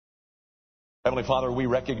Heavenly Father, we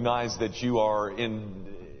recognize that you are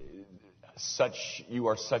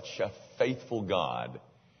such a faithful God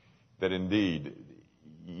that indeed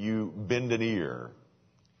you bend an ear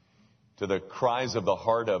to the cries of the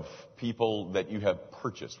heart of people that you have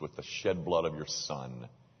purchased with the shed blood of your Son.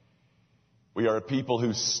 We are a people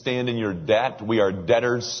who stand in your debt. We are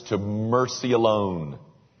debtors to mercy alone.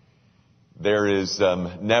 There is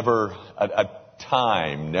never a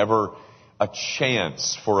time, never a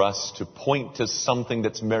chance for us to point to something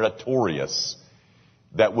that's meritorious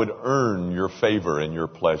that would earn your favor and your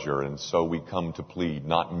pleasure. And so we come to plead,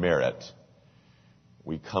 not merit.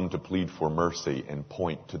 We come to plead for mercy and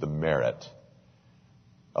point to the merit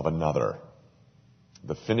of another,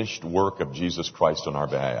 the finished work of Jesus Christ on our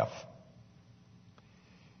behalf.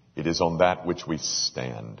 It is on that which we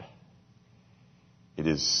stand. It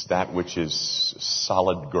is that which is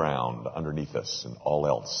solid ground underneath us, and all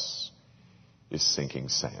else is sinking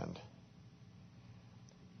sand.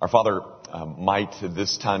 Our Father, might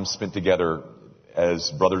this time spent together as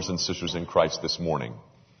brothers and sisters in Christ this morning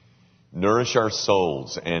nourish our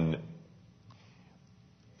souls and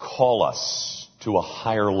call us to a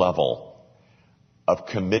higher level of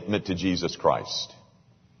commitment to Jesus Christ.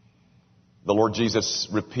 The Lord Jesus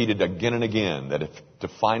repeated again and again that if to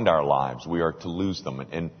find our lives, we are to lose them.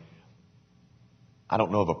 And I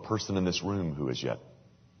don't know of a person in this room who has yet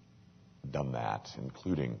done that,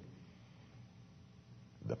 including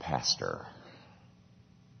the pastor.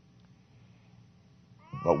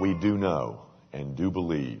 But we do know and do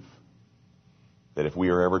believe that if we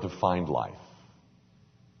are ever to find life,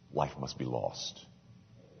 life must be lost.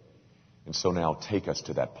 And so now take us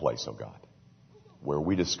to that place, oh God, where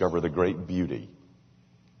we discover the great beauty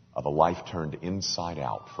of a life turned inside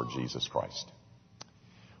out for Jesus Christ.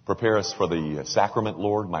 Prepare us for the sacrament,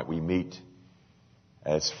 Lord. Might we meet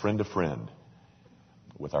as friend to friend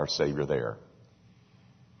with our Savior there.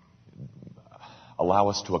 Allow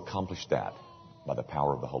us to accomplish that by the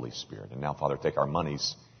power of the Holy Spirit. And now, Father, take our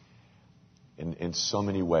monies. In so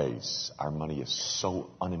many ways, our money is so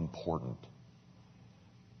unimportant.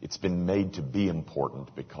 It's been made to be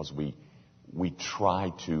important because we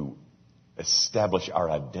try to establish our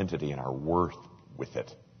identity and our worth with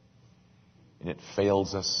it. And it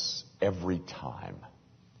fails us every time.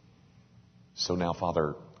 So now,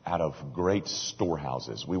 Father, out of great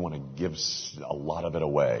storehouses, we want to give a lot of it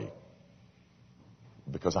away.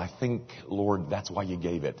 Because I think, Lord, that's why you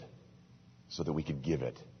gave it, so that we could give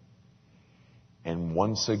it. And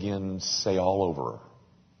once again, say all over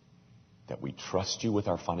that we trust you with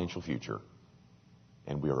our financial future.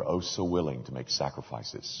 And we are oh so willing to make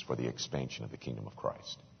sacrifices for the expansion of the kingdom of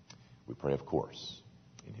Christ. We pray, of course,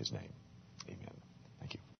 in his name. Amen.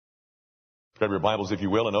 Thank you. Grab your Bibles, if you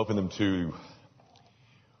will, and open them to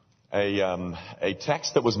a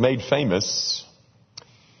text that was made famous.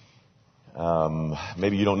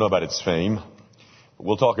 Maybe you don't know about its fame, but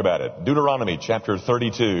we'll talk about it. Deuteronomy chapter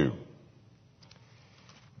 32.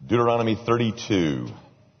 Deuteronomy 32.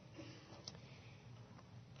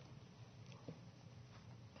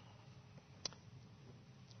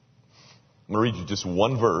 I'm going to read you just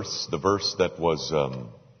one verse, the verse that was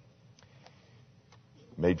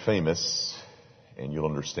made famous, and you'll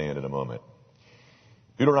understand in a moment.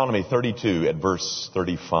 Deuteronomy 32 at verse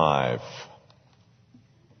 35.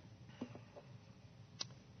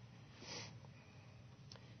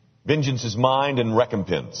 Vengeance is mine and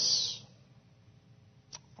recompense,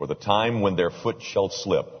 for the time when their foot shall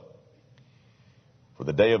slip. For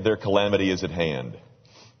the day of their calamity is at hand,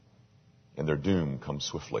 and their doom comes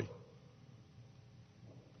swiftly.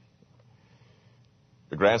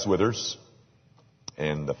 The grass withers,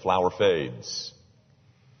 and the flower fades,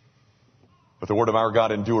 but the word of our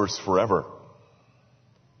God endures forever.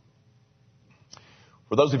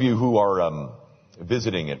 For those of you who are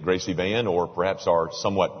visiting at Gracie Van, or perhaps are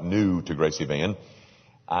somewhat new to Gracie Van,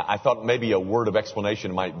 I thought maybe a word of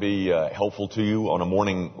explanation might be helpful to you on a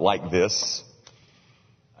morning like this.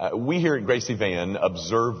 We here at Gracie Van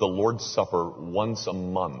observe the Lord's Supper once a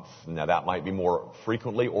month. Now that might be more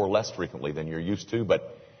frequently or less frequently than you're used to,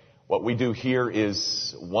 but what we do here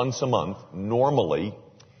is once a month. Normally,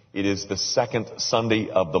 it is the second Sunday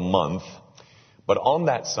of the month, but on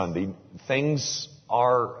that Sunday, things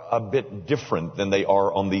are a bit different than they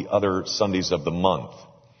are on the other Sundays of the month.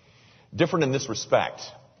 Different in this respect.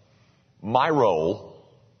 My role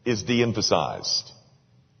is de-emphasized.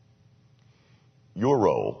 Your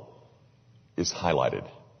role is highlighted.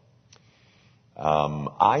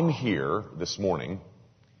 I'm here this morning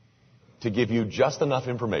to give you just enough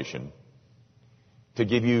information, to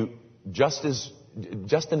give you just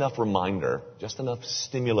enough reminder, just enough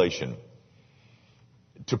stimulation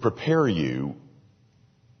to prepare you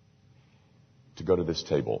to go to this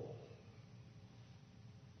table.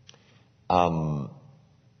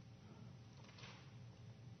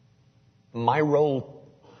 My role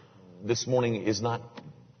this morning is not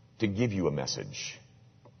to give you a message.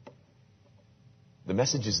 The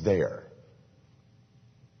message is there.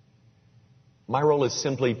 My role is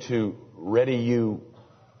simply to ready you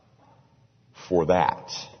for that.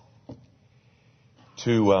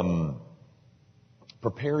 To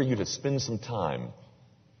prepare you to spend some time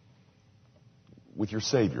with your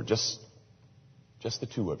Savior, just the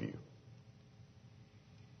two of you,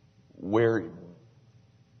 where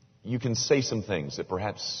you can say some things that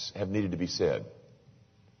perhaps have needed to be said,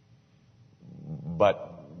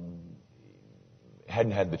 but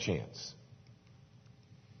hadn't had the chance.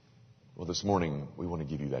 Well, this morning, we want to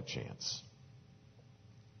give you that chance.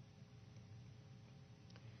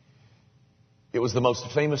 It was the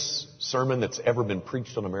most famous sermon that's ever been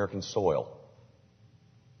preached on American soil.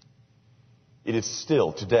 It is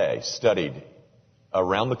still today studied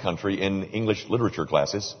around the country in English literature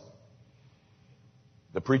classes.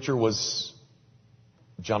 The preacher was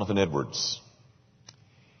Jonathan Edwards.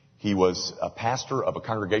 He was a pastor of a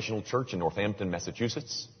congregational church in Northampton,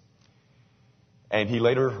 Massachusetts. And he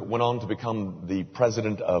later went on to become the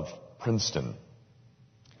president of Princeton.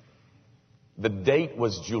 The date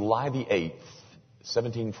was July the 8th,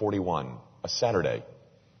 1741, a Saturday.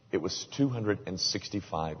 It was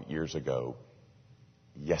 265 years ago,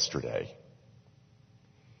 yesterday.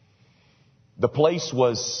 The place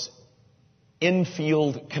was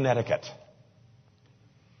Enfield, Connecticut.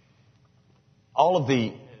 All of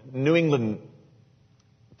the New England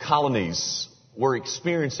colonies were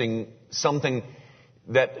experiencing something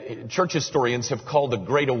that church historians have called the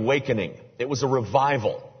Great Awakening. It was a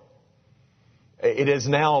revival. It has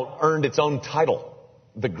now earned its own title,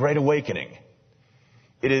 the Great Awakening.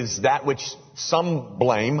 It is that which some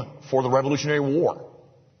blame for the Revolutionary War.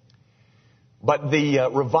 But the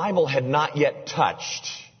revival had not yet touched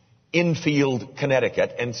Enfield,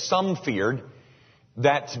 Connecticut, and some feared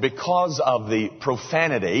that because of the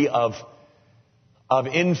profanity of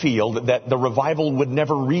Enfield, that the revival would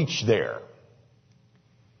never reach there.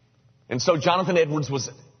 And so Jonathan Edwards was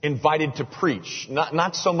invited to preach,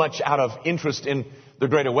 not so much out of interest in the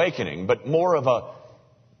Great Awakening, but more of a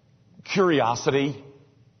curiosity.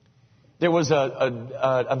 There was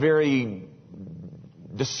a very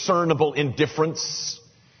discernible indifference,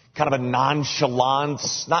 kind of a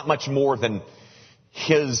nonchalance, not much more than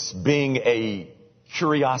his being a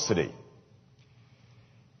curiosity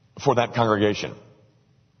for that congregation.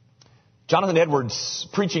 Jonathan Edwards'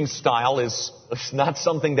 preaching style is not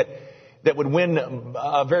something that would win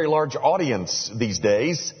a very large audience these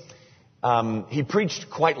days. He preached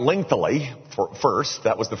quite lengthily first.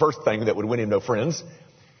 That was the first thing that would win him no friends.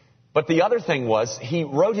 But the other thing was he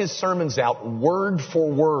wrote his sermons out word for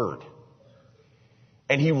word.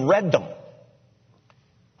 And he read them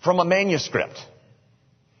from a manuscript.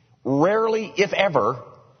 Rarely, if ever,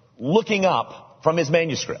 looking up from his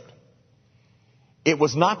manuscript. It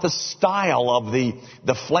was not the style of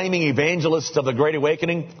the flaming evangelist of the Great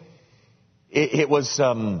Awakening. It was,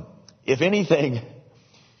 if anything,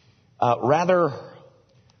 rather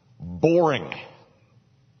boring.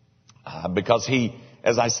 Because he,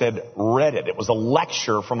 as I said, read it. It was a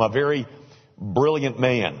lecture from a very brilliant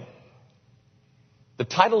man. The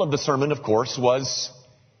title of the sermon, of course, was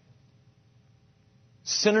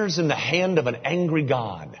Sinners in the Hand of an Angry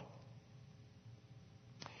God.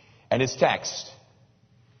 And his text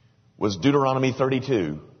was Deuteronomy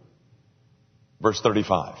 32, verse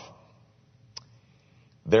 35.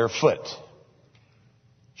 Their foot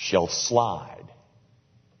shall slide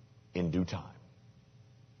in due time.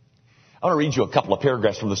 I want to read you a couple of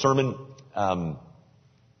paragraphs from the sermon,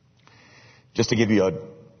 just to give you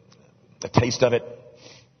a taste of it.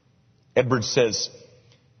 Edwards says,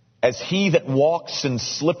 as he that walks in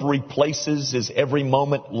slippery places is every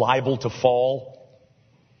moment liable to fall,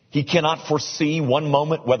 he cannot foresee one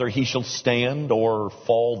moment whether he shall stand or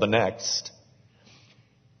fall the next.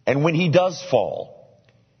 And when he does fall,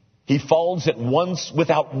 he falls at once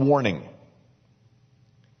without warning.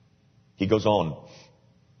 He goes on.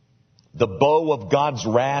 The bow of God's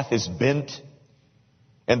wrath is bent,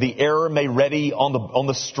 and the arrow may ready on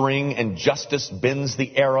the string, and justice bends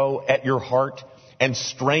the arrow at your heart and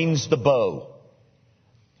strains the bow.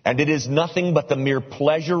 And it is nothing but the mere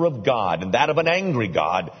pleasure of God, and that of an angry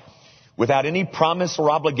God, without any promise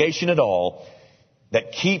or obligation at all,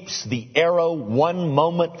 that keeps the arrow one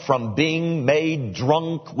moment from being made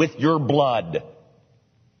drunk with your blood.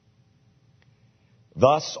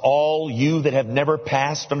 Thus all you that have never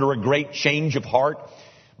passed under a great change of heart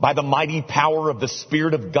by the mighty power of the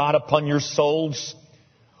Spirit of God upon your souls,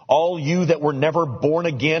 all you that were never born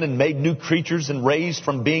again and made new creatures and raised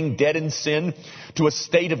from being dead in sin to a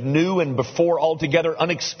state of new and before altogether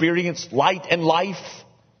unexperienced light and life,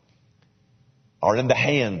 are in the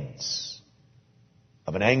hands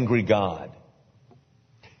of an angry God.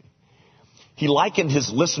 He likened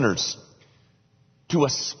his listeners to a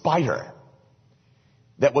spider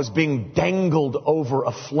that was being dangled over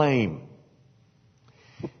a flame.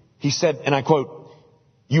 He said, and I quote,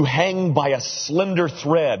 "You hang by a slender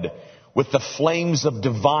thread with the flames of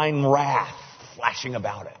divine wrath flashing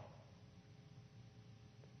about it."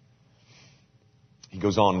 He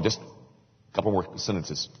goes on, just a couple more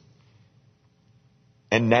sentences.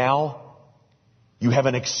 "And now you have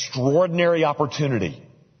an extraordinary opportunity,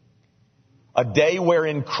 a day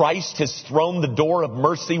wherein Christ has thrown the door of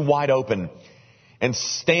mercy wide open and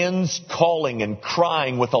stands calling and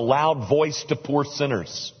crying with a loud voice to poor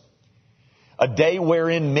sinners. A day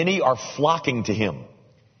wherein many are flocking to him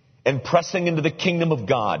and pressing into the kingdom of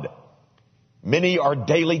God. Many are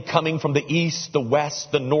daily coming from the east, the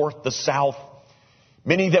west, the north, the south.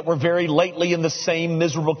 Many that were very lately in the same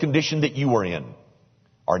miserable condition that you were in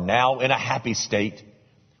are now in a happy state,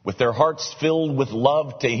 with their hearts filled with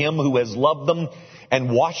love to him who has loved them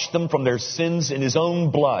and washed them from their sins in his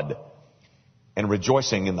own blood, and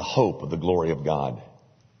rejoicing in the hope of the glory of God."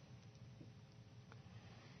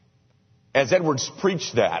 As Edwards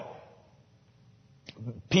preached that,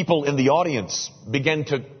 people in the audience began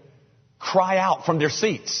to cry out from their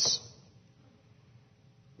seats,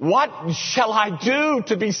 "What shall I do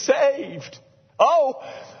to be saved? Oh,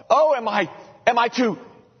 am I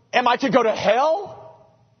to go to hell?"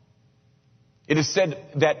 It is said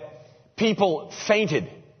that people fainted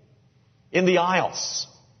in the aisles,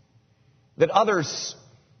 that others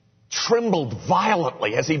trembled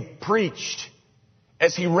violently as he preached,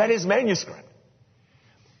 as he read his manuscript.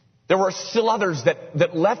 There were still others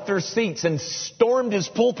that left their seats and stormed his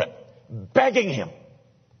pulpit, begging him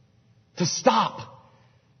to stop.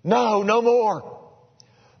 No more.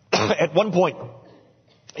 At one point,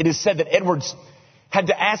 it is said that Edwards had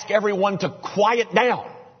to ask everyone to quiet down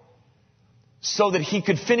so that he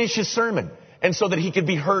could finish his sermon and so that he could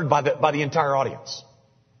be heard by the entire audience.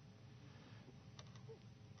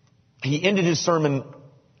 He ended his sermon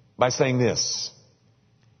by saying this: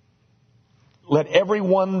 "Let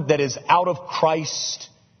everyone that is out of Christ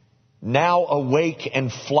now awake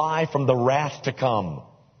and fly from the wrath to come.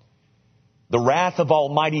 The wrath of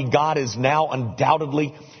Almighty God is now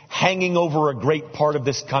undoubtedly hanging over a great part of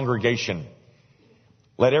this congregation.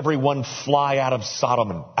 Let everyone fly out of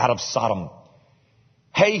Sodom.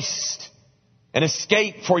 Haste and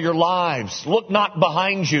escape for your lives. Look not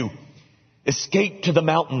behind you. Escape to the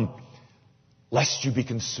mountain, lest you be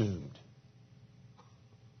consumed."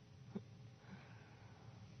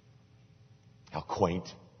 How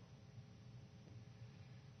quaint.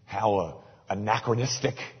 How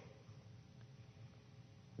anachronistic.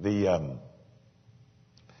 The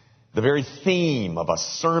very theme of a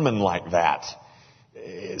sermon like that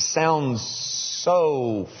sounds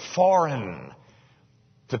so foreign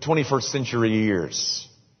to 21st century ears.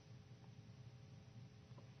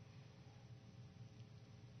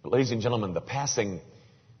 But ladies and gentlemen, the passing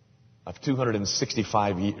of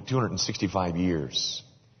 265 years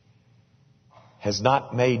has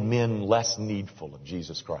not made men less needful of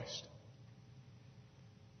Jesus Christ.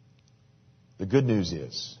 The good news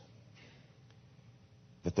is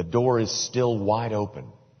that the door is still wide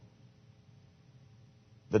open.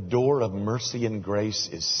 The door of mercy and grace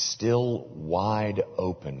is still wide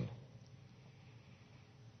open.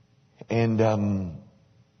 And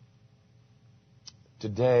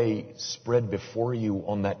today, spread before you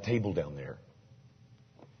on that table down there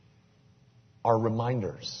are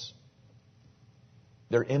reminders.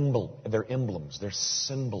 They're emblems, they're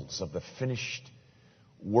symbols of the finished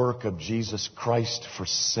work of Jesus Christ for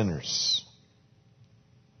sinners.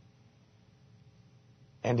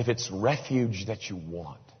 And if it's refuge that you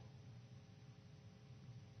want,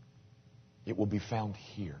 it will be found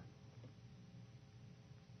here.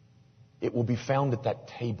 It will be found at that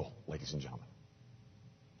table, ladies and gentlemen.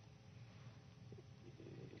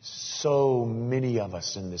 So many of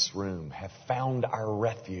us in this room have found our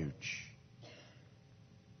refuge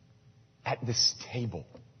at this table.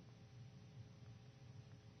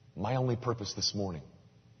 My only purpose this morning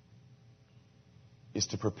is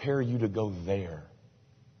to prepare you to go there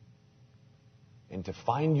and to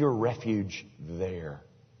find your refuge there,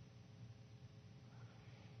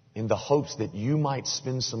 in the hopes that you might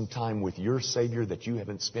spend some time with your Savior that you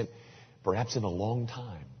haven't spent perhaps in a long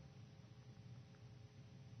time.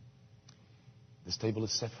 This table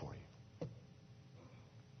is set for you.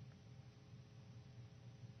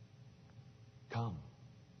 Come.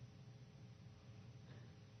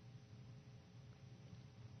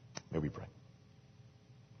 May we pray.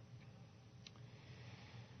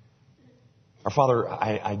 Our Father,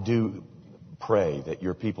 I do pray that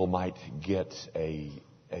your people might get a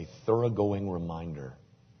thoroughgoing reminder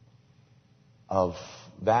of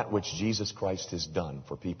that which Jesus Christ has done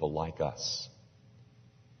for people like us.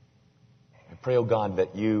 I pray, oh God,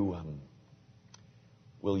 that you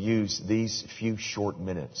will use these few short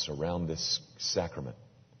minutes around this sacrament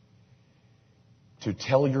to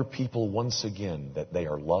tell your people once again that they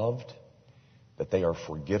are loved, that they are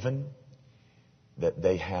forgiven, that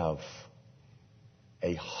they have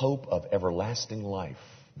a hope of everlasting life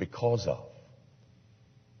because of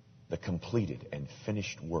the completed and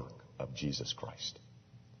finished work of Jesus Christ.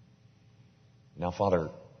 Now, Father,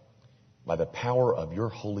 by the power of your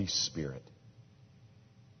Holy Spirit,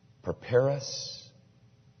 prepare us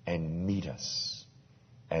and meet us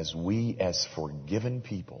as we, as forgiven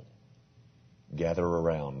people, gather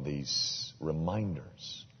around these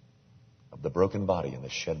reminders of the broken body and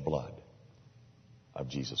the shed blood of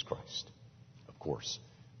Jesus Christ. Of course,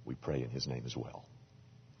 we pray in his name as well.